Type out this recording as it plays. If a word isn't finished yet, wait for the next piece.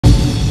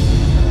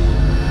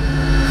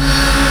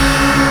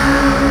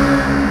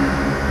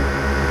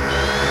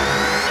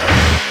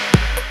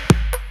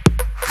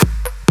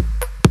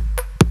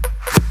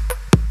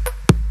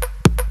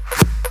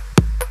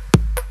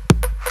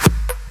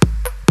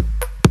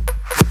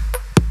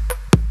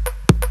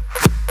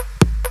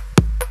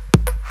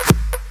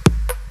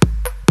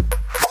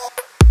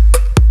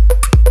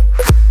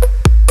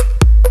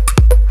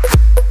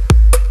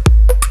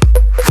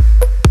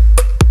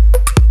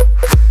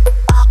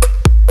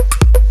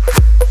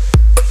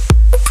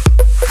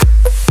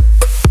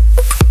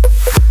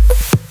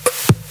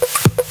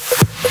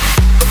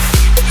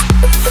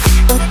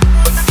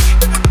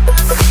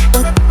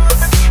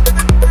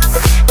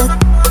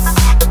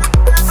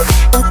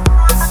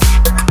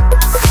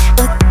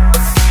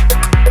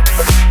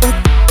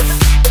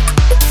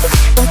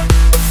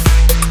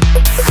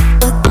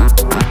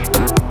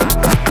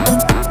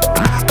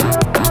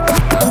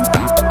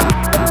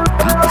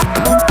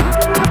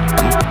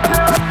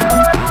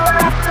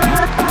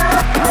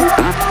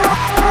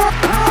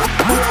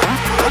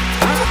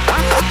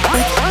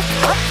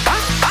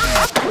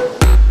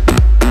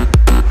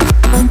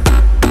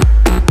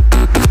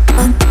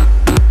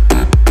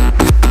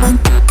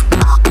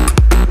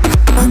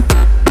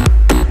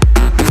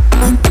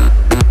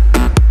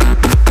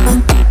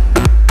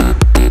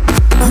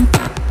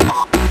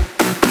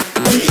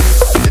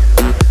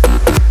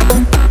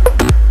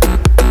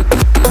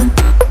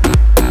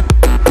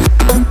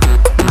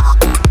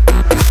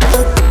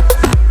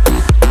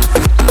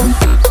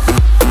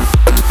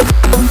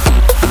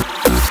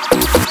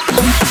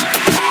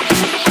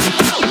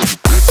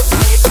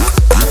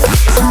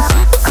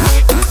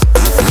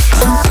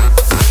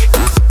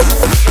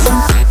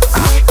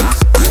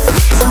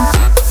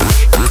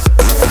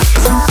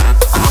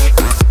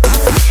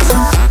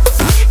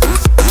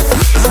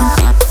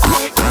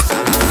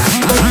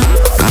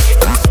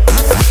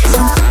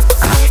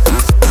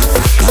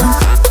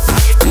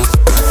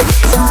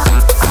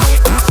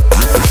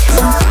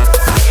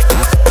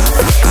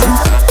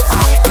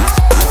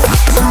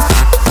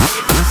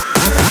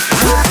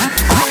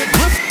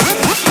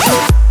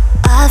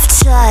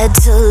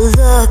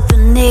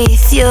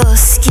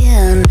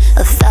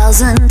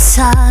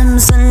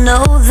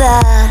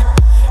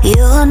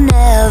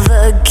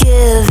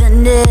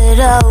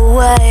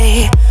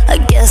away. I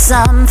guess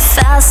I'm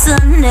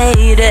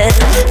fascinated.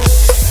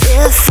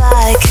 If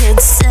I could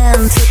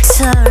synth or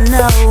turn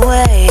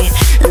away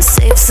and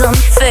save some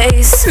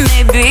face,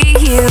 maybe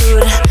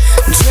you'd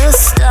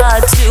just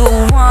start to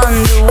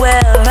wonder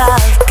where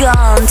I've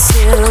gone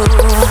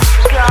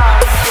to.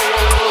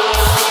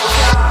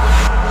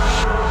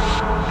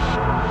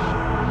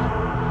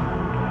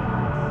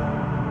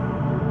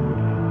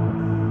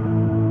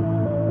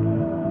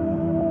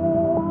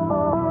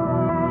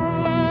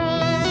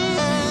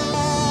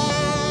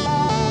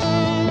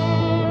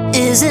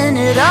 Isn't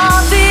it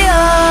obvious?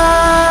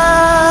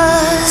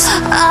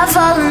 I've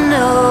fallen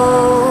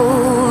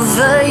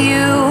over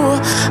you.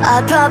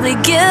 I'd probably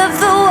give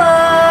the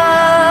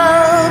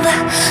world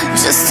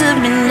just to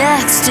be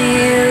next to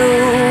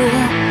you.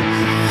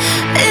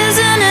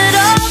 Isn't it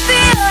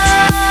obvious?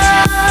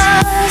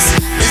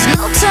 There's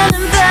no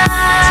turning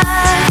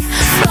back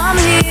from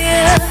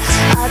here.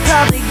 I'd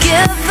probably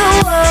give the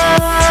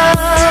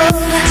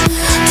world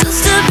just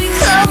to be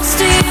close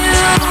to you.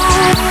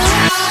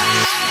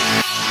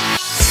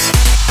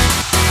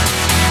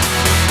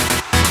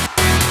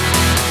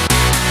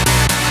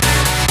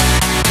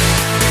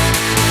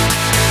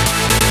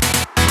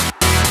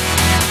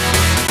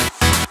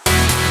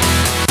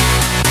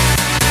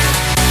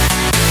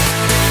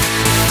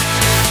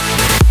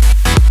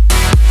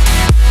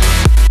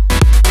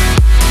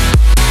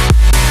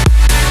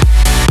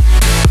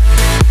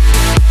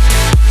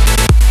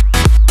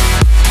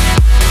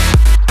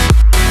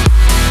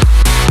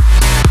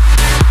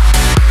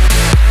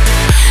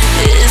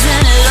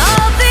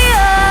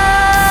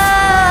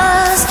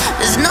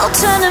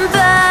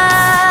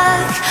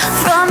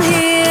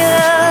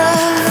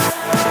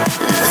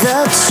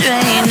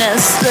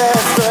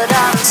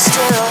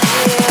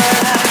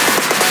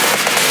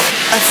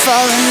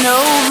 Falling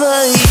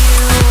over you.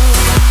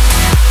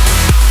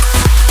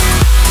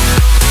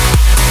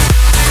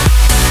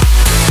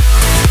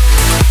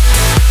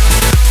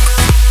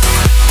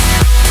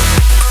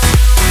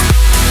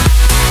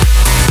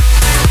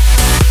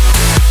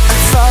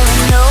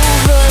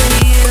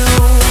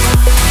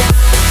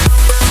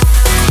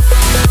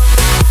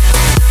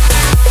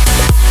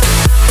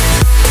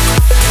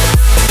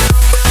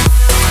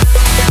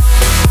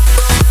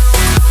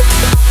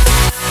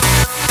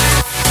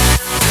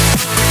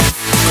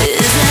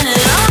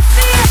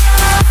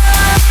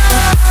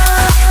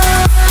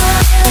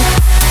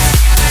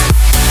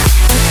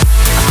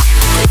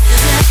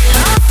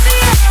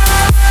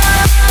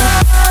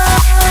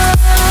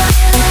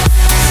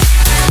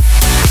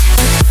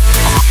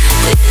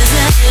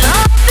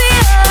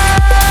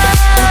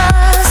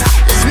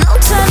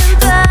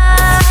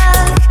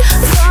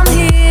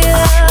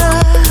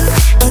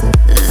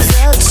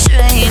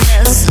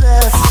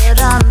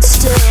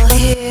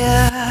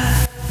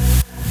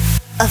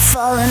 I've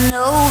fallen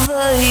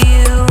over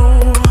you.